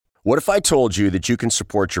What if I told you that you can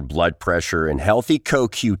support your blood pressure and healthy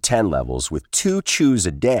CoQ10 levels with 2 chews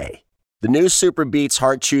a day? The new Super Beats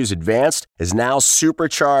Heart Chews Advanced is now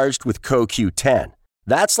supercharged with CoQ10.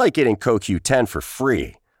 That's like getting CoQ10 for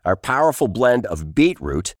free. Our powerful blend of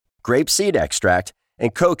beetroot, grapeseed extract,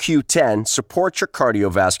 and CoQ10 supports your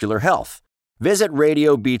cardiovascular health. Visit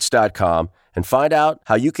radiobeats.com and find out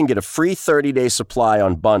how you can get a free 30-day supply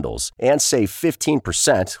on bundles and save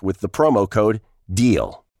 15% with the promo code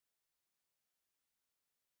DEAL.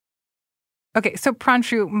 Okay, so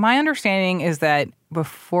Pranshu, my understanding is that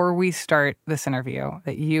before we start this interview,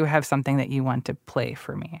 that you have something that you want to play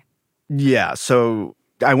for me. Yeah, so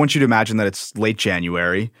I want you to imagine that it's late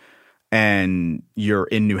January and you're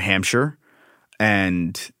in New Hampshire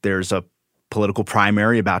and there's a political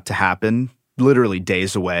primary about to happen, literally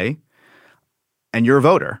days away, and you're a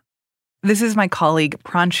voter. This is my colleague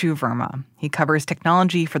Pranshu Verma. He covers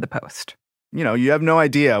technology for The Post. You know, you have no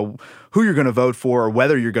idea who you're going to vote for or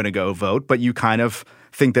whether you're going to go vote, but you kind of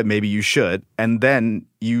think that maybe you should. And then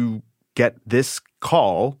you get this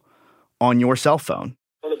call on your cell phone.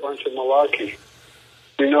 What a bunch of malarkey.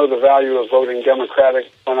 We know the value of voting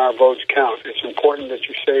Democratic when our votes count. It's important that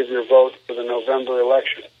you save your vote for the November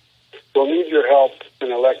election. We'll need your help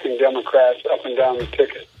in electing Democrats up and down the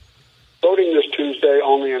ticket. Voting this Tuesday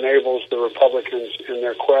only enables the Republicans in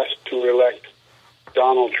their quest to elect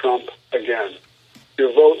Donald Trump again.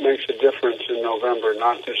 Your vote makes a difference in November,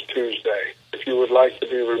 not this Tuesday. If you would like to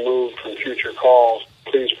be removed from future calls,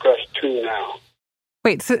 please press 2 now.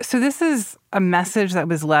 Wait, so this is a message that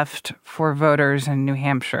was left for voters in New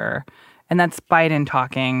Hampshire, and that's Biden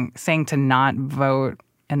talking, saying to not vote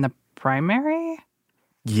in the primary?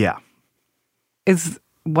 Yeah.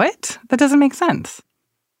 What? That doesn't make sense.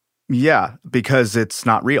 Yeah, because it's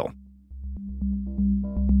not real.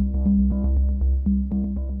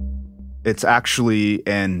 It's actually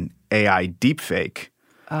an AI deepfake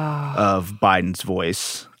of Biden's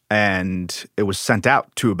voice, and it was sent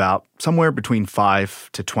out to about somewhere between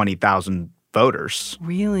 5,000 to 20,000 voters.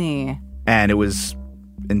 Really? And it was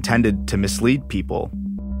intended to mislead people.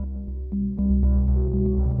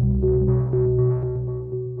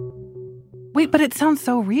 Wait, but it sounds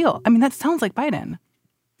so real. I mean, that sounds like Biden.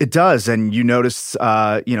 It does, and you notice,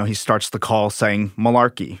 he starts the call saying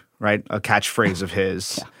malarkey, right? A catchphrase of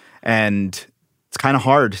his. Yeah. And it's kind of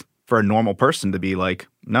hard for a normal person to be like,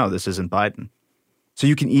 no, this isn't Biden. So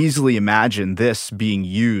you can easily imagine this being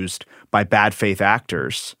used by bad faith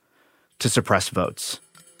actors to suppress votes.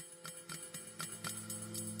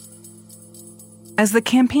 As the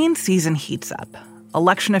campaign season heats up,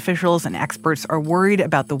 election officials and experts are worried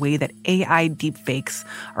about the way that AI deepfakes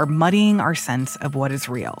are muddying our sense of what is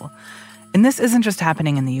real. And this isn't just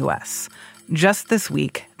happening in the U.S. Just this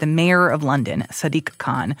week, the mayor of London, Sadiq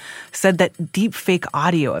Khan, said that deepfake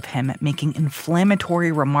audio of him making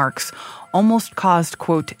inflammatory remarks almost caused,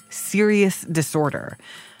 quote, serious disorder.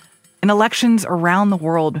 In elections around the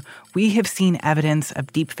world, we have seen evidence of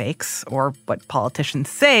deepfakes, or what politicians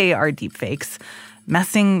say are deepfakes,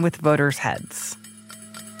 messing with voters' heads.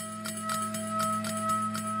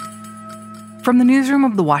 From the newsroom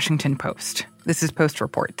of The Washington Post, this is Post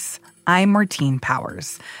Reports. I'm Martine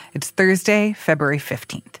Powers. It's Thursday, February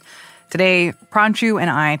 15th. Today, Pranshu and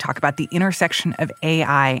I talk about the intersection of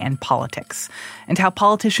AI and politics and how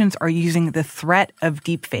politicians are using the threat of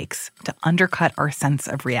deepfakes to undercut our sense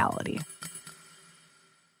of reality.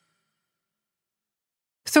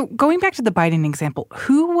 So going back to the Biden example,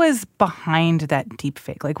 who was behind that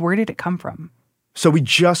deepfake? Like, where did it come from? So we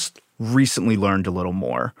just recently learned a little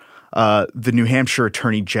more. The New Hampshire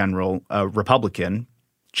Attorney General, a Republican,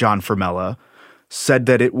 John Formella, said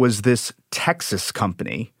that it was this Texas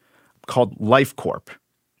company called Life Corp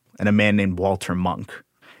and a man named Walter Monk.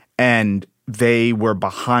 And they were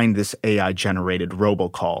behind this AI-generated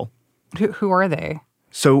robocall. Who are they?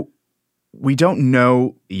 So we don't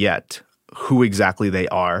know yet who exactly they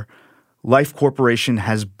are. Life Corporation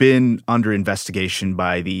has been under investigation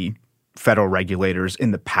by the federal regulators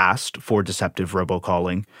in the past for deceptive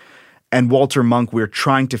robocalling. And Walter Monk, we're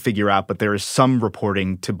trying to figure out, but there is some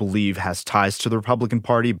reporting to believe has ties to the Republican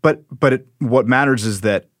Party. But what matters is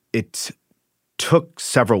that it took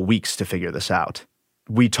several weeks to figure this out.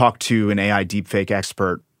 We talked to an AI deepfake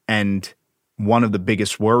expert, and one of the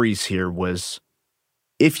biggest worries here was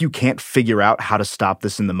if you can't figure out how to stop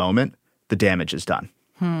this in the moment, the damage is done.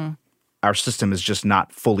 Our system is just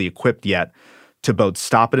not fully equipped yet to both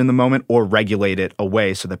stop it in the moment or regulate it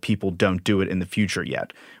away so that people don't do it in the future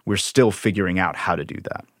yet. We're still figuring out how to do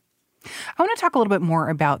that. I want to talk a little bit more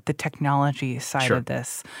about the technology side Sure. of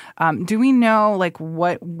this. Do we know, like,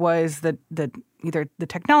 what was the either the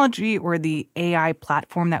technology or the AI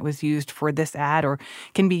platform that was used for this ad, or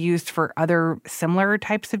can be used for other similar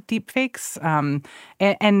types of deepfakes?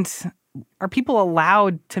 And are people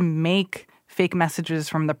allowed to make fake messages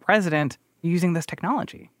from the president using this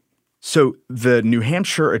technology? So the New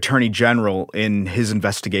Hampshire Attorney General in his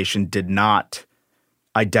investigation did not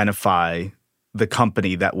identify the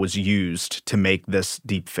company that was used to make this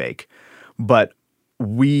deepfake. But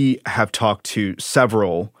we have talked to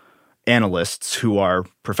several analysts who are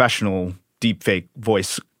professional deepfake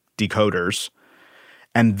voice decoders,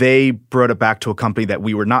 and they brought it back to a company that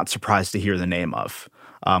we were not surprised to hear the name of,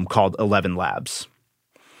 called 11 Labs.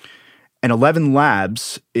 And 11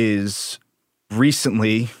 Labs is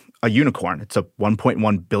recently a unicorn. It's a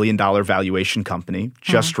 $1.1 billion valuation company,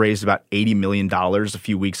 just raised about $80 million a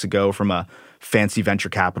few weeks ago from a fancy venture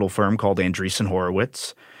capital firm called Andreessen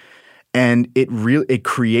Horowitz. And it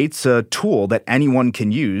creates a tool that anyone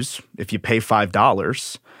can use if you pay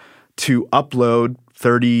 $5 to upload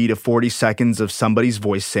 30 to 40 seconds of somebody's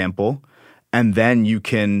voice sample, and then you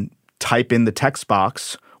can type in the text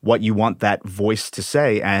box what you want that voice to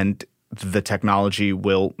say, and the technology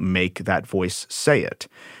will make that voice say it.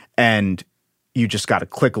 And you just got to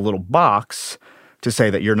click a little box to say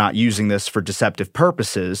that you're not using this for deceptive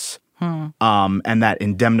purposes, and that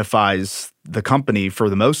indemnifies the company for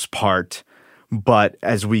the most part. But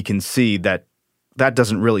as we can see, that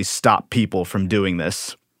doesn't really stop people from doing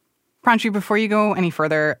this. Pranshu, before you go any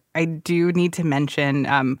further, I do need to mention,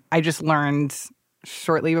 I just learned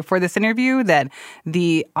shortly before this interview that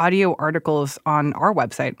the audio articles on our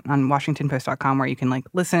website, on WashingtonPost.com, where you can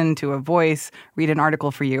listen to a voice, read an article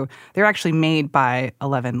for you, they're actually made by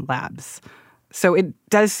 11 Labs. So it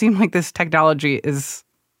does seem like this technology is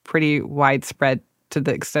pretty widespread to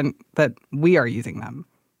the extent that we are using them.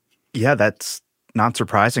 Yeah, that's not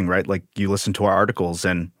surprising, right? Like, you listen to our articles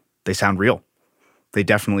and they sound real. They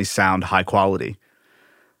definitely sound high quality.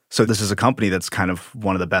 So this is a company that's kind of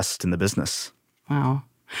one of the best in the business. Wow.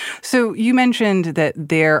 So you mentioned that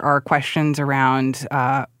there are questions around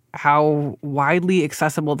how widely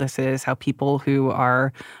accessible this is, how people who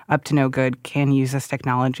are up to no good can use this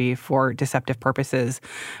technology for deceptive purposes.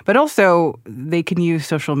 But also, they can use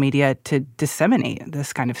social media to disseminate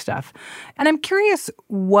this kind of stuff. And I'm curious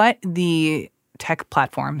what the tech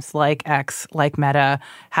platforms like X, like Meta,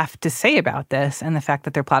 have to say about this and the fact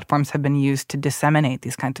that their platforms have been used to disseminate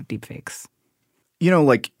these kinds of deepfakes.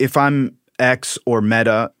 If I'm X or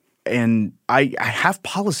Meta, and I have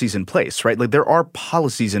policies in place, right? Like, there are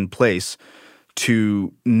policies in place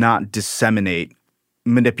to not disseminate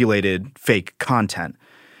manipulated fake content.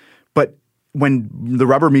 But when the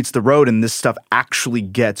rubber meets the road and this stuff actually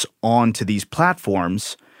gets onto these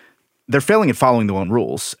platforms, they're failing at following their own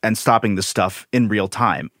rules and stopping the stuff in real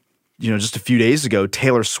time. Just a few days ago,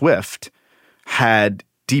 Taylor Swift had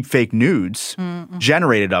deepfake nudes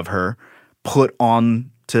generated of her put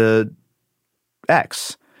on to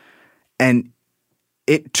X. And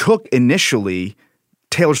it took initially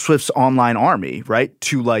Taylor Swift's online army, right,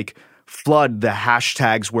 to flood the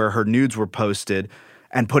hashtags where her nudes were posted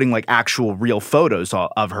and putting actual real photos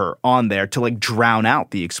of her on there to drown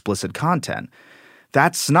out the explicit content.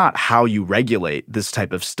 That's not how you regulate this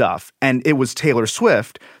type of stuff. And it was Taylor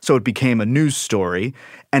Swift, so it became a news story.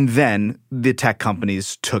 And then the tech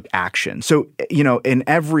companies took action. So, in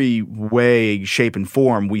every way, shape, and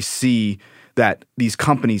form, we see that these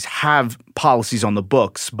companies have policies on the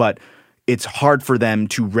books, but it's hard for them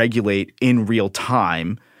to regulate in real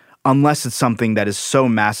time unless it's something that is so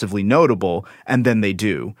massively notable, and then they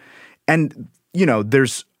do. And,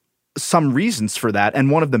 there's some reasons for that.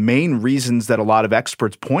 And one of the main reasons that a lot of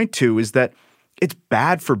experts point to is that it's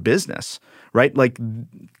bad for business, right?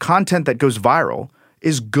 Content that goes viral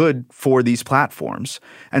is good for these platforms.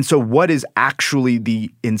 And so what is actually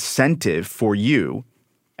the incentive for you,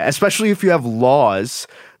 especially if you have laws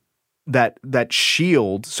that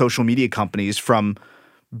shield social media companies from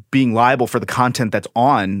being liable for the content that's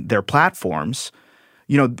on their platforms?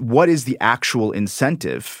 What is the actual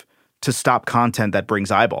incentive to stop content that brings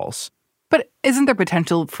eyeballs? But isn't there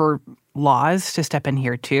potential for laws to step in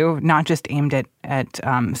here too, not just aimed at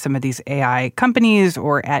some of these AI companies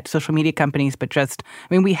or at social media companies, but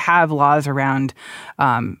we have laws around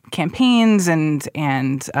campaigns and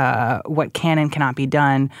what can and cannot be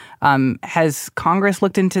done. Has Congress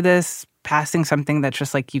looked into this, passing something that's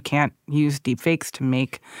just you can't use deepfakes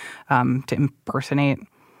to impersonate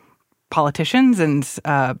politicians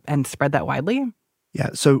and spread that widely?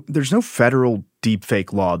 Yeah, so there's no federal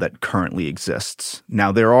deepfake law that currently exists.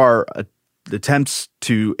 Now, there are a attempts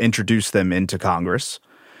to introduce them into Congress.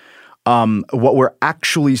 What we're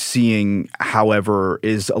actually seeing, however,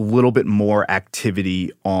 is a little bit more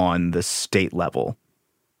activity on the state level.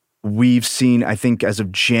 We've seen, I think as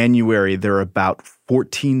of January, there are about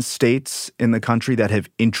 14 states in the country that have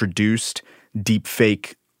introduced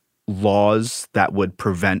deepfake laws that would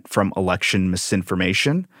prevent from election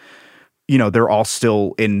misinformation. They're all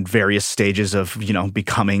still in various stages of,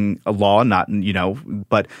 becoming a law,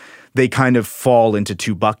 but they kind of fall into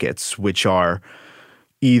two buckets, which are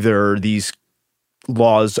either these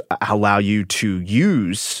laws allow you to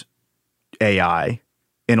use AI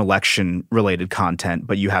in election-related content,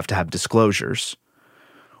 but you have to have disclosures,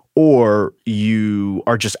 or you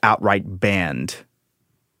are just outright banned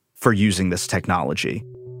for using this technology.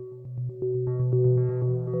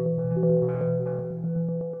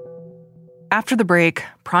 After the break,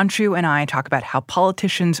 Pranshu and I talk about how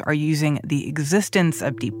politicians are using the existence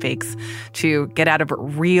of deepfakes to get out of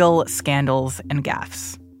real scandals and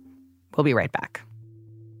gaffes. We'll be right back.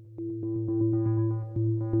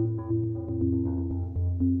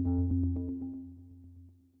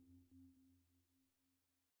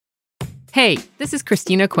 Hey, this is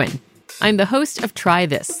Christina Quinn. I'm the host of Try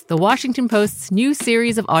This, the Washington Post's new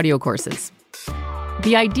series of audio courses.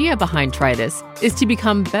 The idea behind Try This is to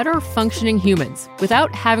become better functioning humans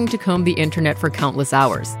without having to comb the internet for countless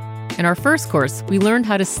hours. In our first course, we learned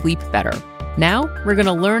how to sleep better. Now, we're going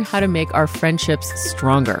to learn how to make our friendships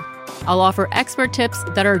stronger. I'll offer expert tips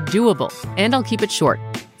that are doable, and I'll keep it short.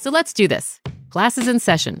 So let's do this. Class is in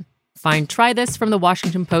session. Find Try This from the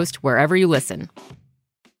Washington Post wherever you listen.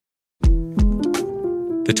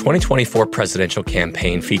 The 2024 presidential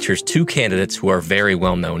campaign features two candidates who are very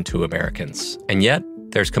well known to Americans. And yet,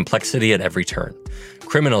 there's complexity at every turn.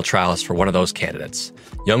 Criminal trials for one of those candidates.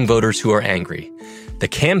 Young voters who are angry. The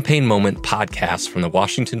Campaign Moment podcast from the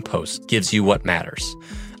Washington Post gives you what matters.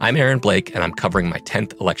 I'm Aaron Blake, and I'm covering my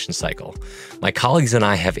 10th election cycle. My colleagues and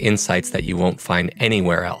I have insights that you won't find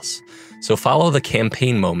anywhere else. So follow the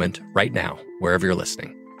Campaign Moment right now, wherever you're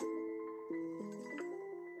listening.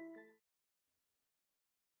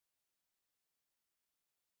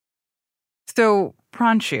 So,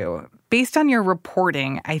 Pranshu, based on your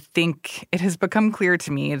reporting, I think it has become clear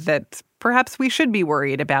to me that perhaps we should be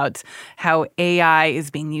worried about how AI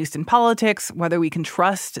is being used in politics, whether we can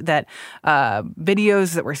trust that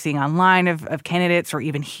videos that we're seeing online of candidates or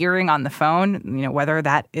even hearing on the phone, whether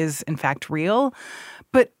that is in fact real.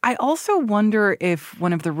 But I also wonder if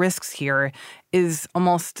one of the risks here is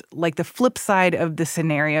almost like the flip side of the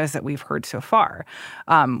scenarios that we've heard so far,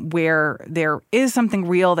 where there is something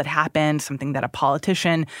real that happened, something that a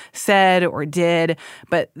politician said or did,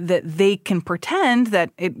 but that they can pretend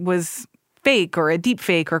that it was fake or a deep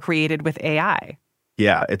fake or created with AI.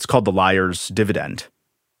 Yeah, it's called the liar's dividend.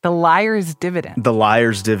 The liar's dividend. The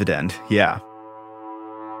liar's dividend, yeah.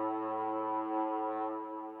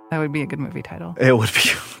 That would be a good movie title. It would be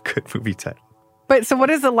a good movie title. But so what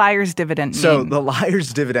does the liar's dividend mean? So the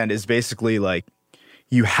liar's dividend is basically like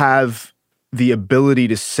you have the ability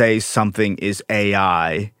to say something is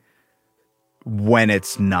AI when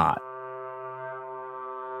it's not.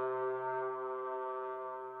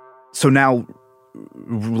 So now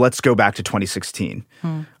let's go back to 2016.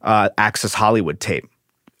 Access Hollywood tape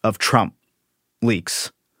of Trump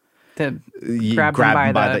leaks. Grab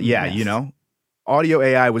them by the yes. Audio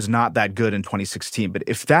AI was not that good in 2016, but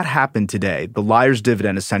if that happened today, the liar's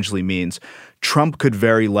dividend essentially means Trump could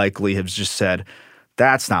very likely have just said,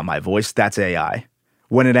 that's not my voice, that's AI,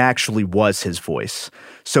 when it actually was his voice.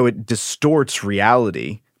 So it distorts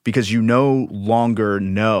reality because you no longer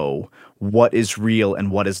know what is real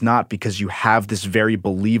and what is not because you have this very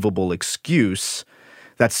believable excuse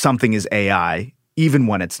that something is AI, even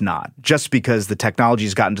when it's not, just because the technology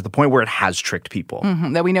has gotten to the point where it has tricked people.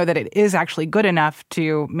 Mm-hmm. That we know that it is actually good enough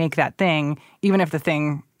to make that thing, even if the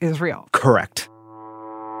thing is real. Correct.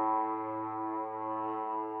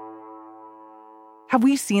 Have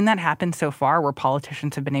we seen that happen so far where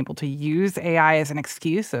politicians have been able to use AI as an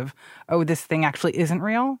excuse of, oh, this thing actually isn't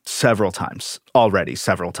real? Several times.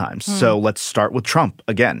 So let's start with Trump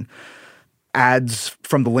again. Ads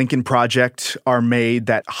from the Lincoln Project are made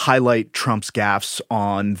that highlight Trump's gaffes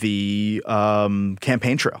on the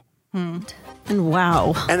campaign trail. And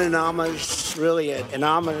wow. Really an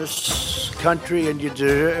ominous country, and you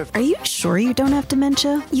deserve. Are you sure you don't have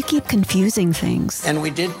dementia? You keep confusing things. And we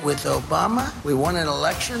did with Obama. We won an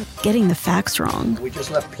election. Getting the facts wrong. We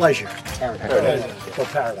just left pleasure.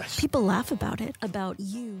 Paradise. People laugh about it, about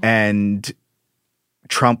you. And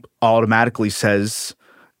Trump automatically says,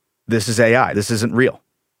 this is AI. This isn't real.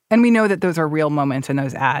 And we know that those are real moments in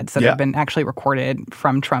those ads that have been actually recorded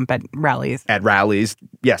from Trump at rallies. At rallies,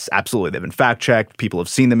 yes, absolutely. They've been fact-checked. People have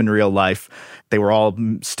seen them in real life. They were all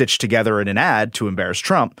stitched together in an ad to embarrass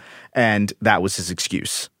Trump, and that was his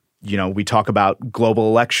excuse. You know, we talk about global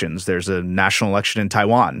elections. There's a national election in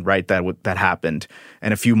Taiwan, right, that happened.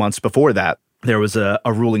 And a few months before that, there was a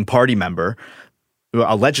ruling party member who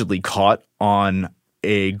allegedly caught on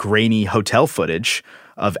a grainy hotel footage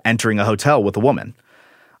of entering a hotel with a woman.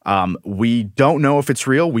 We don't know if it's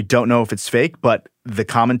real. We don't know if it's fake, but the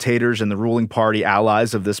commentators and the ruling party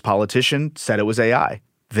allies of this politician said it was AI.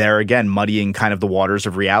 They're, again, muddying kind of the waters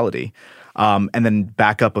of reality. And then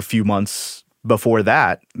back up a few months before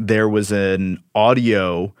that, there was an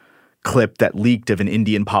audio clip that leaked of an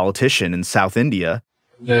Indian politician in South India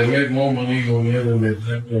they make more money over here than they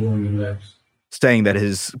think in the West, saying that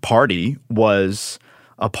his party was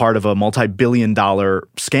a part of a multi-billion-dollar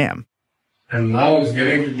scam. And now it's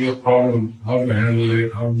getting to be a problem how to handle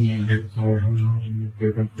it, how do you get covered, how do you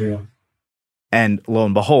get control. And lo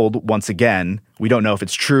and behold, once again, we don't know if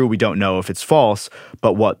it's true, we don't know if it's false,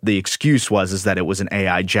 but what the excuse was is that it was an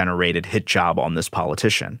AI-generated hit job on this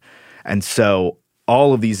politician. And so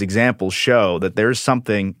all of these examples show that there's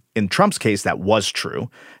something in Trump's case that was true,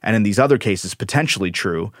 and in these other cases potentially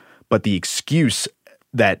true, but the excuse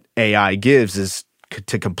that AI gives is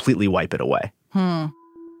to completely wipe it away.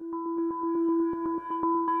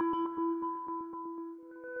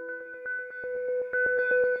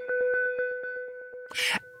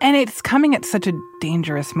 And it's coming at such a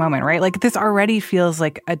dangerous moment, right? Like, this already feels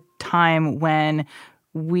like a time when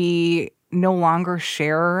we no longer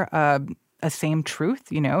share a same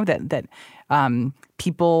truth, you know, that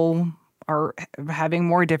people are having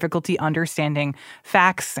more difficulty understanding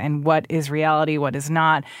facts and what is reality, what is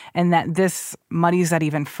not, and that this muddies that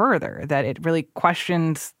even further, that it really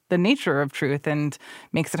questions the nature of truth and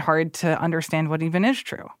makes it hard to understand what even is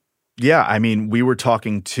true. Yeah, I mean, we were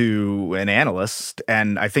talking to an analyst,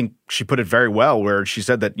 and I think she put it very well, where she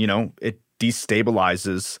said that, you know, it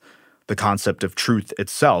destabilizes the concept of truth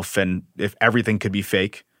itself. And if everything could be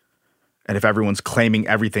fake, and if everyone's claiming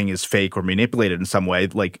everything is fake or manipulated in some way,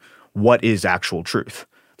 like, what is actual truth?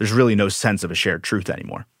 There's really no sense of a shared truth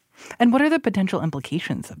anymore. And what are the potential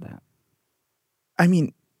implications of that? I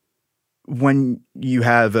mean, when you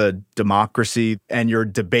have a democracy and you're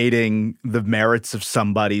debating the merits of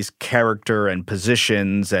somebody's character and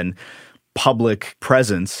positions and public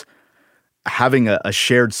presence, having a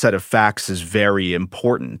shared set of facts is very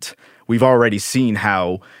important. We've already seen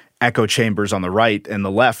how echo chambers on the right and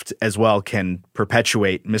the left as well can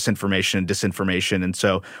perpetuate misinformation and disinformation. And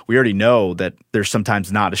so we already know that there's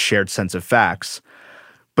sometimes not a shared sense of facts.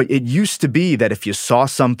 But it used to be that if you saw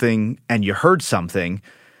something and you heard something,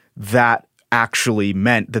 that actually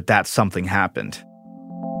meant that that something happened.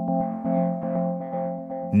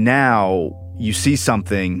 Now you see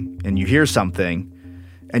something and you hear something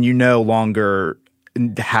and you no longer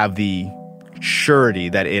have the surety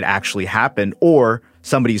that it actually happened, or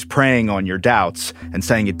somebody's preying on your doubts and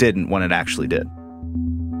saying it didn't when it actually did.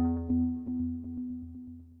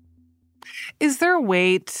 Is there a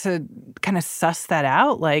way to kind of suss that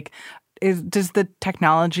out? Like, does the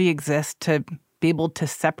technology exist to be able to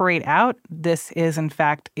separate out this is, in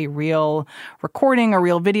fact, a real recording, a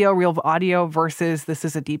real video, real audio versus this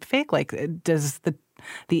is a deep fake? Like, does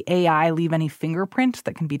the AI leave any fingerprints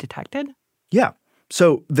that can be detected? Yeah.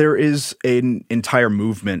 So there is an entire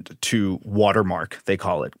movement to watermark, they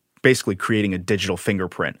call it, basically creating a digital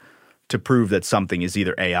fingerprint to prove that something is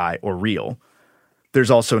either AI or real. There's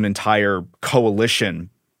also an entire coalition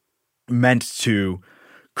meant to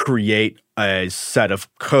create a set of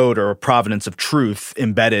code or a provenance of truth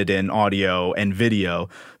embedded in audio and video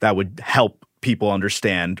that would help people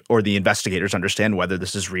understand, or the investigators understand, whether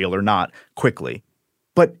this is real or not quickly.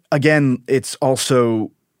 But again, it's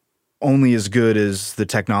also only as good as the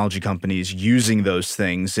technology companies using those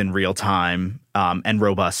things in real time and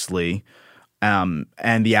robustly, and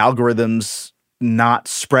the algorithms not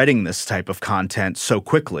spreading this type of content so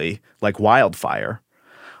quickly like wildfire.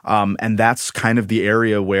 And that's kind of the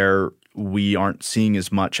area where we aren't seeing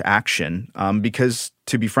as much action because,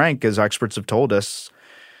 to be frank, as experts have told us,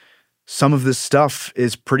 some of this stuff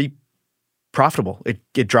is pretty profitable.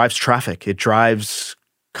 It drives traffic. It drives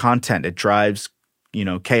content. It drives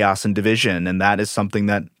chaos and division, and that is something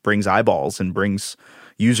that brings eyeballs and brings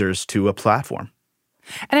users to a platform.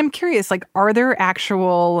 And I'm curious, like, are there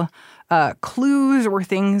actual clues or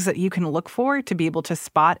things that you can look for to be able to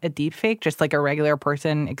spot a deepfake, just like a regular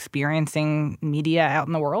person experiencing media out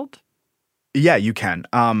in the world? Yeah, you can.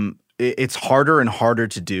 It's harder and harder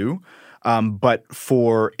to do, but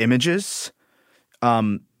for images,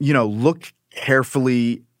 look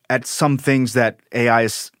carefully at some things that AI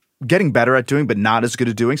is getting better at doing, but not as good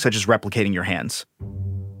at doing, such as replicating your hands.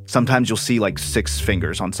 Sometimes you'll see like 6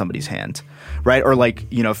 fingers on somebody's hand, right? Or like,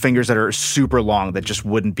 fingers that are super long that just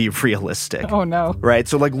wouldn't be realistic. Oh, no. Right?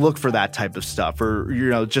 So like look for that type of stuff, or,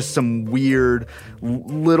 just some weird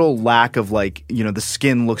little lack of like, the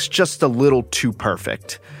skin looks just a little too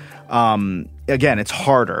perfect. Again, it's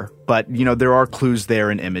harder, but, there are clues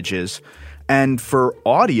there in images. And for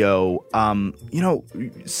audio,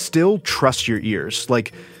 still trust your ears.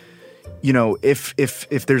 Like,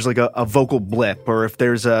 if there's like a vocal blip, or if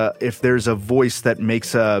there's a voice that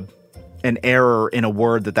makes an error in a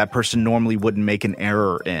word that person normally wouldn't make an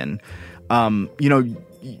error in,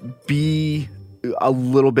 be a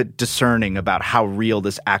little bit discerning about how real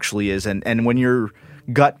this actually is. And when your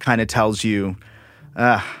gut kind of tells you,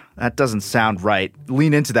 that doesn't sound right,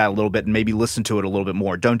 lean into that a little bit and maybe listen to it a little bit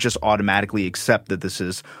more. Don't just automatically accept that this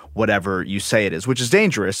is whatever you say it is, which is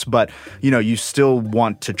dangerous, but, you still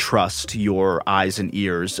want to trust your eyes and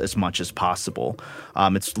ears as much as possible.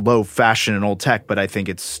 It's low fashion and old tech, but I think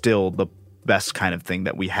it's still the best kind of thing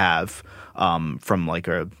that we have from like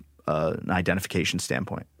an identification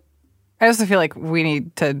standpoint. I also feel like we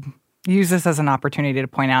need to use this as an opportunity to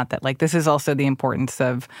point out that, like, this is also the importance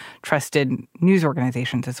of trusted news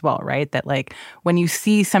organizations as well, right? That, like, when you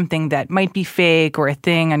see something that might be fake or a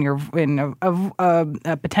thing on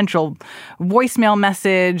a potential voicemail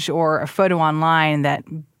message or a photo online, that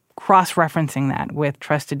cross-referencing that with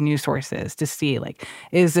trusted news sources to see, like,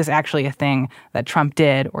 is this actually a thing that Trump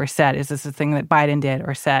did or said? Is this a thing that Biden did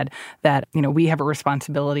or said? That, we have a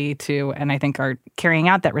responsibility to, and I think are carrying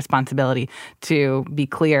out that responsibility to be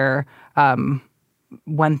clear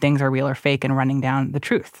when things are real or fake, and running down the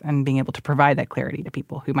truth and being able to provide that clarity to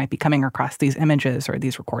people who might be coming across these images or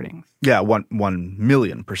these recordings. Yeah,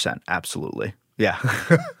 1,000,000%. Absolutely. Yeah.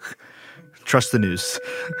 Trust the news.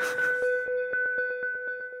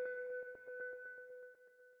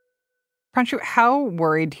 Pranshu, how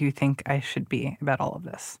worried do you think I should be about all of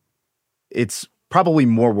this? It's probably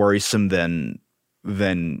more worrisome than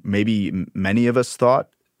maybe many of us thought,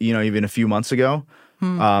 even a few months ago.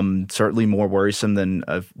 Certainly more worrisome than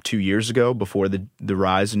 2 years ago, before the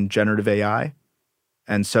rise in generative AI.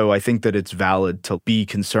 And so I think that it's valid to be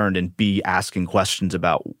concerned and be asking questions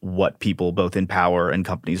about what people both in power and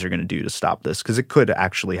companies are going to do to stop this, because it could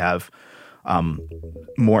actually have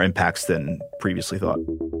more impacts than previously thought.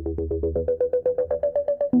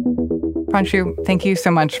 Pranshu, thank you so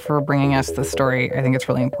much for bringing us this story. I think it's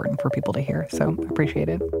really important for people to hear, so appreciate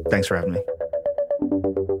it. Thanks for having me.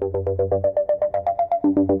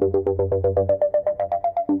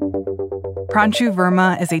 Pranshu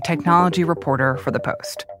Verma is a technology reporter for The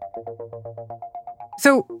Post.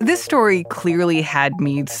 So this story clearly had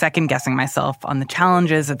me second-guessing myself on the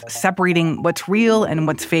challenges of separating what's real and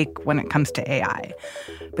what's fake when it comes to AI.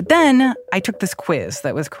 But then I took this quiz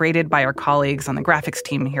that was created by our colleagues on the graphics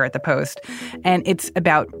team here at The Post, and it's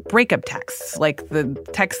about breakup texts, like the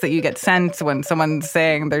texts that you get sent when someone's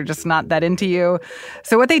saying they're just not that into you.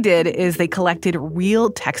 So what they did is they collected real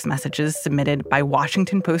text messages submitted by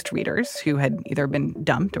Washington Post readers who had either been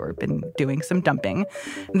dumped or been doing some dumping.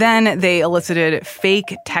 Then they elicited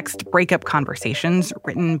fake text breakup conversations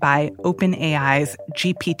written by OpenAI's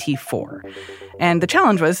GPT-4. And the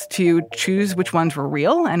challenge was to choose which ones were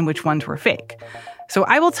real and which ones were fake. So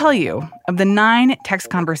I will tell you, of the 9 text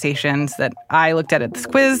conversations that I looked at this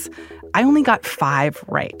quiz, I only got 5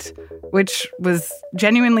 right, which was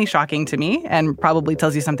genuinely shocking to me and probably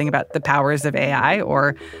tells you something about the powers of AI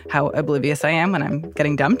or how oblivious I am when I'm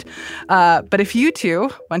getting dumped. But if you too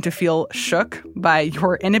want to feel shook by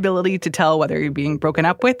your inability to tell whether you're being broken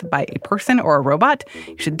up with by a person or a robot,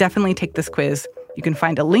 you should definitely take this quiz. You can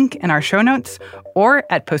find a link in our show notes or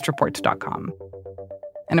at postreports.com.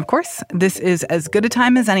 And of course, this is as good a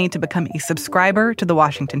time as any to become a subscriber to The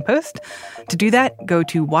Washington Post. To do that, go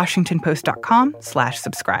to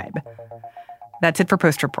washingtonpost.com/subscribe. That's it for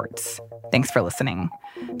Post Reports. Thanks for listening.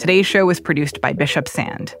 Today's show was produced by Bishop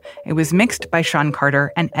Sand. It was mixed by Sean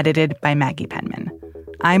Carter and edited by Maggie Penman.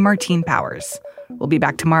 I'm Martine Powers. We'll be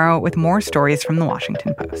back tomorrow with more stories from The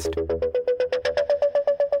Washington Post.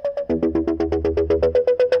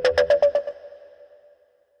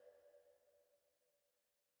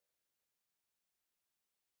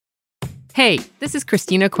 Hey, this is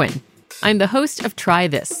Christina Quinn. I'm the host of Try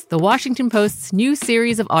This, the Washington Post's new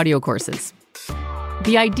series of audio courses.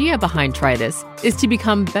 The idea behind Try This is to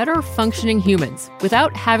become better functioning humans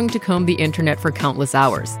without having to comb the internet for countless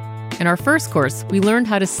hours. In our first course, we learned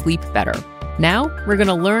how to sleep better. Now, we're going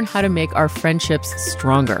to learn how to make our friendships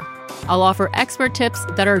stronger. I'll offer expert tips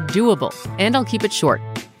that are doable, and I'll keep it short.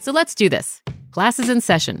 So let's do this. Class is in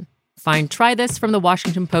session. Find Try This from The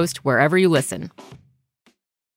Washington Post wherever you listen.